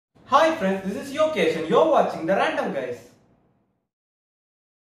Hi friends, this is Yokesh and you're watching The Random Guys.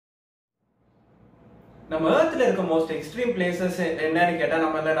 நம்ம எர்த்ல இருக்க most extreme places என்னன்னு கேட்டா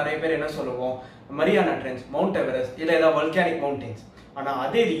நம்ம நிறைய பேர் என்ன சொல்லுவோம், மரியானா ட்ரென்ச், மவுண்ட் எவரெஸ்ட், இல்ல ஏதாவது வல்கானிக் மவுண்டன்ஸ். ஆனா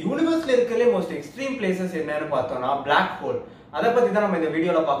அதே யூனிவர்ஸ்ல இருக்கறதுல மோஸ்ட் எக்ஸ்ட்ரீம் பிளேசஸ் என்னன்னு பார்த்தோம்னா பிளாக் ஹோல். அத பத்தி தான் நம்ம இந்த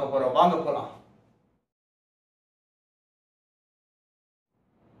வீடியோல பார்க்க போறோம். வாங்க போலாம்.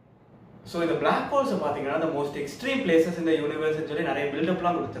 So இந்த black holes பாத்தீங்கன்னா the most extreme places in the universe ன்னு சொல்லி நிறைய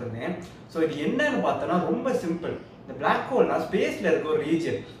பில்டப்லாம் கொடுத்திருந்தேன். ஸோ இது என்னன்னு பார்த்தோம்னா ரொம்ப சிம்பிள். இந்த பிளாக் ஹோல்னா ஸ்பேஸ்ல இருக்க ஒரு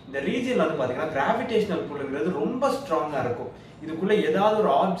ரீஜன். இந்த ரீஜன்ல வந்து பாத்தீங்கன்னா கிராவிடேஷனல் புல்ங்கிறது ரொம்ப ஸ்ட்ராங்கா இருக்கும். இதுக்குள்ள ஏதாவது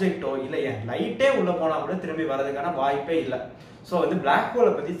ஒரு ஆப்ஜெக்டோ இல்ல லைட்டே உள்ள போனா கூட திரும்பி வரதுக்கான வாய்ப்பே இல்லை. ஸோ வந்து பிளாக்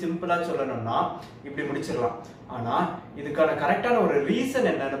ஹோலை பத்தி சிம்பிளா சொல்லணும்னா இப்படி முடிச்சிடலாம். ஆனா இதுக்கான கரெக்டான ஒரு ரீசன்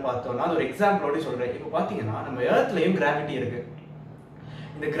என்னன்னு பார்த்தோம்னா அது ஒரு எக்ஸாம்பிளோட சொல்றேன். இப்போ பாத்தீங்கன்னா நம்ம எர்த்லயும் கிராவிட்டி இருக்கு.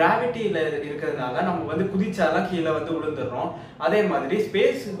 இந்த கிராவிட்டியில இருக்கிறதுனால நம்ம வந்து குதிச்சாலாம் கீழே வந்து விழுந்துடுறோம். அதே மாதிரி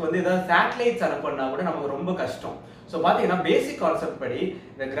ஸ்பேஸுக்கு வந்து ஏதாவது சேட்டலைட்ஸ் அனுப்பினா கூட நமக்கு ரொம்ப கஷ்டம். ஸோ பார்த்தீங்கன்னா பேசிக் கான்செப்ட் படி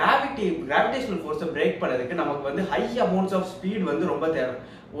இந்த கிராவிடேஷனல் ஃபோர்ஸை பிரேக் பண்ணதுக்கு நமக்கு வந்து ஹை அமௌண்ட்ஸ் ஆஃப் ஸ்பீட் வந்து ரொம்ப தேவை.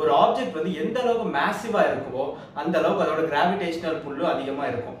 ஒரு ஆப்ஜெக்ட் வந்து எந்த அளவுக்கு மேசிவா இருக்குமோ அந்த அளவுக்கு அதோட கிராவிடேஷனல் புல்லும் அதிகமா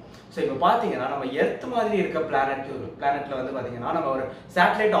இருக்கும். ஸோ இப்போ பார்த்தீங்கன்னா நம்ம எர்த் மாதிரி இருக்க பிளானட்ல வந்து பார்த்தீங்கன்னா நம்ம ஒரு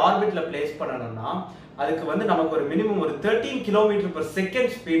சேட்டலைட் ஆர்பிட்ல பிளேஸ் பண்ணணும்னா அதுக்கு வந்து நமக்கு ஒரு மினிமம் ஒரு 13 கிலோமீட்டர் per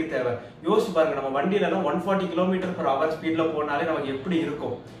செகண்ட் ஸ்பீடு தேவை. யோசிச்சு பாருங்க, நம்ம வண்டியிலலாம் 140 கிலோமீட்டர் per hour ஸ்பீட்ல போனாலே நமக்கு எப்படி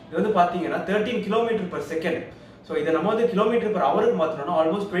இருக்கும். இது வந்து பாத்தீங்கன்னா 13 கிலோமீட்டர் per செகண்ட். ஸோ இதை நம்ம வந்து கிலோமீட்டர் per ஹவருக்கு மாற்றணும்னா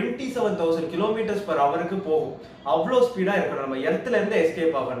ஆல்மோஸ்ட் 27,000 கிலோமீட்டர்ஸ் per ஹவருக்கு போகும். அவ்வளோ ஸ்பீடா இருக்கணும் நம்ம எர்த்ல இருந்து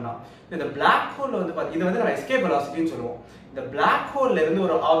எஸ்கேப் ஆகணும்னா. இந்த பிளாக் ஹோல் வந்து இது வந்து நம்ம எஸ்கேப் வெலாசிட்டின்னு சொல்லுவோம். இந்த பிளாக் ஹோல்ல இருந்து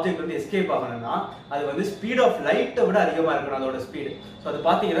ஒரு ஆப்ஜெக்ட் வந்து எஸ்கேப் ஆகணும்னா அது வந்து ஸ்பீட் ஆஃப் லைட்டை விட அதிகமா இருக்கணும் அதோட ஸ்பீடு. ஸோ அது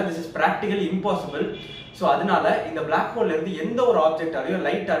பாத்தீங்கன்னா this is practically impossible. So அதனால இந்த பிளாக் ஹோல்ல இருந்து எந்த ஒரு ஆப்ஜெக்டாலையும்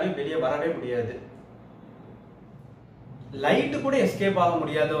லைட்டாலையும் வெளியே வரவே முடியாது. லைட்டு கூட எஸ்கேப் ஆக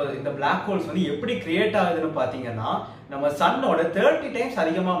முடியாத இந்த பிளாக் ஹோல்ஸ் வந்து எப்படி கிரியேட் ஆகுதுன்னு பாத்தீங்கன்னா நம்ம சன்னோட 30 டைம்ஸ்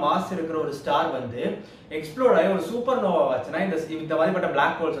அதிகமா மாஸ் இருக்கிற ஒரு ஸ்டார் வந்து எக்ஸ்ப்ளோர் ஆகி ஒரு சூப்பர் நோவா ஆச்சுன்னா இந்த மாதிரிப்பட்ட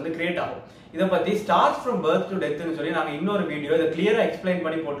பிளாக் ஹோல்ஸ் வந்து கிரியேட் ஆகும். இதை பத்தி ஸ்டார்ஸ் ஃப்ரம் பர்த் டு டெத்னு சொல்லி நாங்க இன்னொரு வீடியோ இதை கிளியரா எக்ஸ்பிளைன்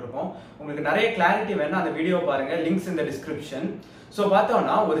பண்ணி போட்டிருக்கோம். உங்களுக்கு நிறைய கிளாரிட்டி வேணா அந்த வீடியோ பாருங்க, லிங்க்ஸ் இந்த டிஸ்கிரிப்ஷன். ஸோ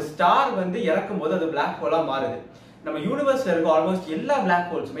பார்த்தோம்னா ஒரு ஸ்டார் வந்து இறக்கும் போது அது பிளாக் ஹோலா மாறுது. நம்ம யூனிவர்ஸ்ல இருக்க ஆல்மோஸ்ட் எல்லா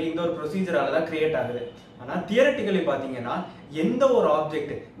பிளாக் ஹோல்ஸுமே இந்த ஒரு ப்ரொசீஜரால தான் கிரியேட் ஆகுது. ஆனா தியரட்டிக்கலி பாத்தீங்கன்னா எந்த ஒரு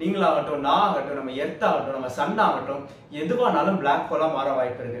ஆப்ஜெக்ட் நீங்களாகட்டும், நான் ஆகட்டும், நம்ம எர்த் ஆகட்டும், நம்ம சன் ஆகட்டும், எதுவானாலும் பிளாக் ஹோலா மாற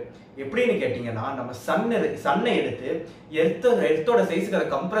வாய்ப்பு இருக்கு. எப்படின்னு கேட்டீங்கன்னா நம்ம சன்னை எடுத்து எர்த்தோட சைஸுக்கு அதை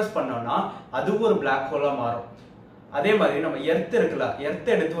கம்ப்ரஸ் பண்ணோம்னா அதுவும் ஒரு பிளாக் ஹோலா மாறும். அதே மாதிரி நம்ம எர்த் இருக்குல்ல,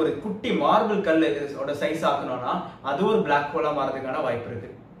 எர்த் எடுத்து ஒரு குட்டி மார்பிள் கல்லோட சைஸ் ஆக்கணும்னா அது ஒரு பிளாக் ஹோலா மாறதுக்கான வாய்ப்பு இருக்கு.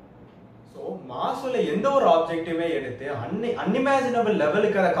 ஸோ மாஸ்ல எந்த ஒரு ஆப்ஜெக்டுமே எடுத்து அன்இமேஜினபிள்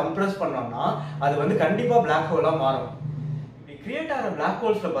லெவலுக்கு அதை கம்ப்ரஸ் பண்ணோம்னா அது வந்து கண்டிப்பா பிளாக் ஹோலா மாறும். இப்படி கிரியேட் ஆகிற பிளாக்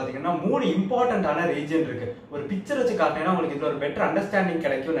ஹோல்ஸ்ல பாத்தீங்கன்னா 3 இம்பார்ட்டன்டான ரீஜன் இருக்கு. ஒரு பிக்சர் வச்சு காட்டினா உங்களுக்கு இதுல ஒரு பெட்டர் அண்டர்ஸ்டாண்டிங்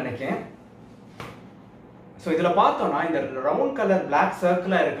கிடைக்கும்னு நினைக்கிறேன். ஸோ இதுல பார்த்தோம்னா இந்த ரவுண்ட் கலர் பிளாக்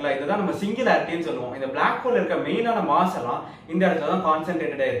சர்க்கிளா இருக்குல்ல, இதுதான் நம்ம சிங்குலாரிட்டின்னு சொல்லுவோம். இந்த பிளாக் ஹோல் இருக்க மெயினான மாஸ் எல்லாம் இந்த இடத்துல தான்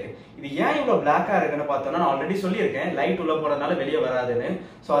கான்சென்ட்ரேட்டடா இருக்கு. இது ஏன் இவ்வளவு பிளாக்கா இருக்குன்னு பார்த்தோம்னா நான் ஆல்ரெடி சொல்லியிருக்கேன், லைட் உள்ள போறதுனால வெளியே வராதுன்னு.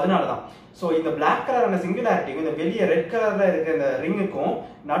 ஸோ அதனாலதான். ஸோ இந்த பிளாக் கலரான சிங்குலாரிட்டிக்கும் இந்த வெளியே ரெட் கலர்ல இருக்க இந்த ரிங்குக்கும்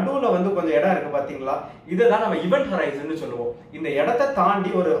நடுவுல வந்து கொஞ்சம் இடம் இருக்கு பாத்தீங்களா, இதுதான் நம்ம இவெண்ட் ஹரைசன் சொல்லுவோம். இந்த இடத்தை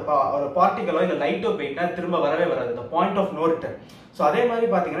தாண்டி ஒரு பார்ட்டிகளோ இல்ல லைட்டோ போயிட்டா திரும்ப வரவே வராது, இந்த point of no return. So அதே மாதிரி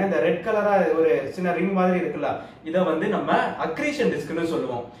பாத்தீங்கன்னா இந்த ரெட் கலரா ஒரு சின்ன ரிங் மாதிரி இருக்குல்ல, இதை வந்து நம்ம அக்ரீஷன் டிஸ்க்னு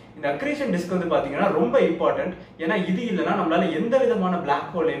சொல்லுவோம். இந்த அக்ரீஷன் டிஸ்க் வந்து பாத்தீங்கன்னா ரொம்ப இம்பார்ட்டன்ட். ஏன்னா இது இல்லைன்னா நம்மளால எந்த விதமான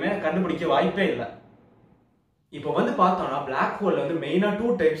பிளாக் ஹோலையுமே கண்டுபிடிக்க வாய்ப்பே இல்லை. இப்போ வந்து பார்த்தோம்னா பிளாக் ஹோல் வந்து மெயினா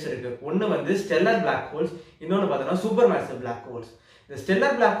 2 டைப்ஸ் இருக்கு. ஒன்னு வந்து ஸ்டெல்லர் பிளாக் ஹோல்ஸ், இன்னொன்னு பார்த்தோம்னா சூப்பர் மேசிவ் பிளாக் ஹோல்ஸ். இந்த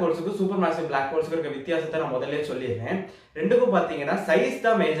stellar black ஹோல்ஸுக்கு super massive black ஹோல்ஸுக்கு இருக்க வித்தியாசத்தை நான் முதல்ல சொல்லிடுறேன். ரெண்டுக்கும் பாத்தீங்கன்னா சைஸ்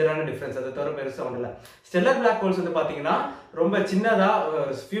தான் மேஜரான டிஃபரன்ஸ், அதை தவிர பெருசா ஒண்ணு இல்ல. ஸ்டெல்லர் பிளாக் ஹோல்ஸ் வந்து பாத்தீங்கன்னா ரொம்ப சின்னதா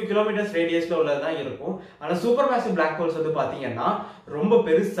ஃபியூ கிலோமீட்டர்ஸ் ரேடியஸ்ல உள்ளதான் இருக்கும். ஆனா சூப்பர் மேசிவ் பிளாக் ஹோல்ஸ் வந்து பாத்தீங்கன்னா ரொம்ப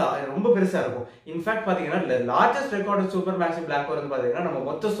பெருசா இருக்கும். இன்ஃபேக்ட் பாத்தீங்கன்னா largest record super massive black hole வந்து பாத்தீங்கன்னா நம்ம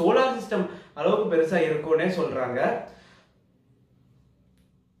மொத்த சோலார் சிஸ்டம் அளவுக்கு பெருசா இருக்கும்னே சொல்றாங்க.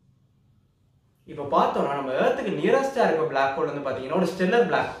 இப்ப பார்த்தோம்னா நம்ம எர்த்துக்கு நியரஸ்டா இருக்க பிளாக் ஹோல் வந்து பாத்தீங்கன்னா ஒரு ஸ்டெல்லர்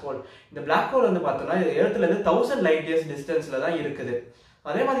பிளாக் ஹோல். இந்த பிளாக் ஹோல் வந்து பார்த்தோம்னா எர்த்ல இருந்து 1000 லைட் இயர்ஸ் டிஸ்டன்ஸ்ல தான் இருக்குது.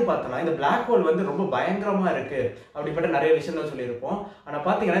 அதே மாதிரி பார்த்தோம்னா இந்த பிளாக் ஹோல் வந்து ரொம்ப பயங்கரமா இருக்கு அப்படிப்பட்ட நிறைய விஷயங்கள் சொல்லியிருப்போம். ஆனா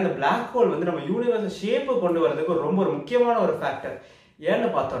பாத்தீங்கன்னா இந்த பிளாக் ஹோல் வந்து நம்ம யூனிவர்ஸ் ஷேப்பு கொண்டு வரதுக்கு ரொம்ப முக்கியமான ஒரு ஃபேக்டர். ஏன்னு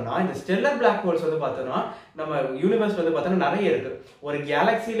பார்த்தோம்னா இந்த ஸ்டெல்லர் பிளாக் ஹோல்ஸ் வந்து பார்த்தோம்னா நம்ம யூனிவர்ஸ் வந்து பார்த்தோம்னா நிறைய இருக்கு. ஒரு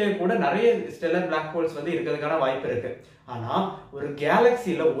கேலக்சிலே கூட நிறைய ஸ்டெல்லர் பிளாக் ஹோல்ஸ் வந்து இருக்கிறதுக்கான வாய்ப்பு இருக்கு. ஆனா ஒரு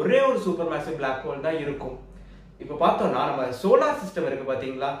கேலக்சில ஒரே ஒரு சூப்பர் மேசிவ் பிளாக் ஹோல் தான் இருக்கும். இப்போ பார்த்தோம்னா நம்ம சோலார் சிஸ்டம் இருக்கு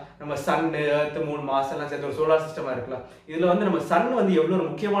பாத்தீங்களா, நம்ம சன், எர்த், மூன், மாஸ் எல்லாம் சேர்த்து ஒரு சோலார் சிஸ்டமா இருக்கலாம். இதுல வந்து நம்ம சன் வந்து எவ்வளவு ஒரு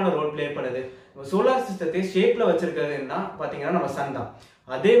முக்கியமான ரோல் பிளே பண்ணுது. நம்ம சோலார் சிஸ்டத்தை ஷேப்ல வச்சிருக்கிறதுன்னா பாத்தீங்கன்னா நம்ம சன் தான்.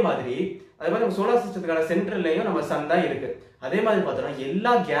 அதே மாதிரி நம்ம சோலார் சிஸ்டத்துக்கான சென்டர்லயும் நம்ம சன் தான் இருக்கு. அதே மாதிரி பார்த்தோம்னா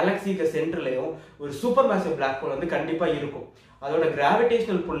எல்லா கேலக்சிக்கு சென்டர்லயும் ஒரு சூப்பர் மேசிவ் பிளாக் ஹோல் வந்து கண்டிப்பா இருக்கும். அதோட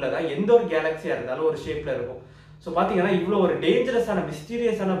கிராவிடேஷனல் புல்ல தான் எந்த ஒரு கேலக்சியா இருந்தாலும் ஒரு ஷேப்ல இருக்கும். ஸோ பார்த்தீங்கன்னா இவ்வளோ ஒரு டேஞ்சரஸான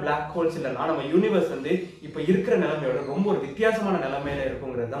மிஸ்டீரியஸான பிளாக் ஹோல்ஸ் இல்லைன்னா நம்ம யூனிவர்ஸ் வந்து இப்போ இருக்கிற நிலைமையோட ரொம்ப ஒரு வித்தியாசமான நிலைமையில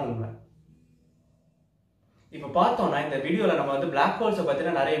இருக்குங்கிறது தான் உண்மை. இப்போ பார்த்தோம்னா இந்த வீடியோவில் நம்ம வந்து பிளாக் ஹோல்ஸை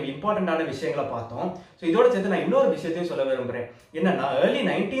பற்றின நிறைய இம்பார்ட்டண்டான விஷயங்களை பார்த்தோம். ஸோ இதோட சேர்த்து நான் இன்னொரு விஷயத்தையும் சொல்ல விரும்புகிறேன். என்னன்னா ஏர்லி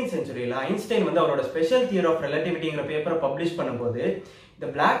 19th சென்ச்சுரியில் ஐன்ஸ்டைன் வந்து அவரோட ஸ்பெஷல் தியரி ஆஃப் ரிலேட்டிவிட்டிங்கிற பேப்பரை பப்ளிஷ் பண்ணும்போது இந்த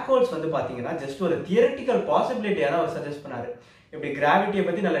பிளாக் ஹோல்ஸ் வந்து பார்த்தீங்கன்னா ஜஸ்ட் ஒரு தியரிட்டிக்கல் பாசிபிலிட்டியாக தான் அவர் சஜஸ்ட் பண்ணாரு. இப்படி கிராவிட்டியை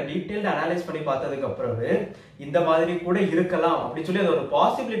பத்தி நல்லா டீடைல்டு அனலைஸ் பண்ணி பார்த்ததுக்கு அப்புறம் இந்த மாதிரி கூட இருக்கலாம் அப்படின்னு சொல்லி அது ஒரு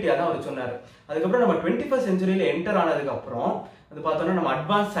பாசிபிலிட்டியா தான் அவர் சொன்னாரு. அதுக்கப்புறம் நம்ம 21st செஞ்சுரியில என்டர் ஆனதுக்கு அப்புறம் அது பார்த்தோம்னா நம்ம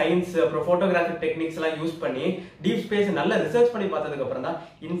அட்வான்ஸ் சயின்ஸ் அப்புறம் போட்டோகிராஃபிக் டெக்னிக்ஸ் எல்லாம் யூஸ் பண்ணி டீப் ஸ்பேஸ் நல்லா ரிசர்ச் பண்ணி பார்த்ததுக்கு அப்புறம் தான்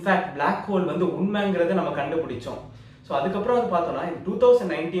இன்ஃபேக்ட் பிளாக் ஹோல் வந்து உண்மைங்கிறத நம்ம கண்டுபிடிச்சோம். ஸோ அதுக்கப்புறம் வந்து பார்த்தோம்னா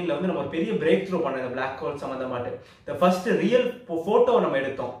 2019ல வந்து நம்ம ஒரு பெரிய பிரேக் த்ரூ பண்ண இந்த பிளாக் ஹோல் சம்பந்தமாட்டு இந்த ஃபர்ஸ்ட் ரியல் போட்டோ நம்ம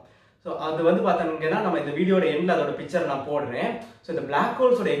எடுத்தோம். ஸோ அது வந்து பார்த்தோம்னா நம்ம இந்த வீடியோட எண்ட்ல அதோட பிக்சர் நான் போடுறேன். ஸோ இந்த பிளாக்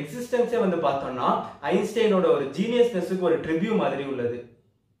ஹோல்ஸோட எக்ஸிஸ்டன்ஸே வந்து பார்த்தோம்னா ஐன்ஸ்டைனோட ஒரு ஜீனியஸ்னஸுக்கு ஒரு ட்ரிபியூ மாதிரி உள்ளது.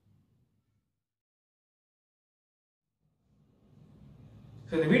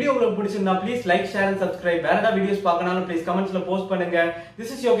 ஸோ இந்த வீடியோ உங்களுக்கு பிடிச்சிருந்தா please like, share and subscribe. வேற ஏதாவது வீடியோஸ் பார்க்கணும் ப்ளீஸ் கமெண்ட்ஸ்ல போஸ்ட் பண்ணுங்க.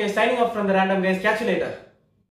 This is Yogesh signing off from the random guys. Catch you later.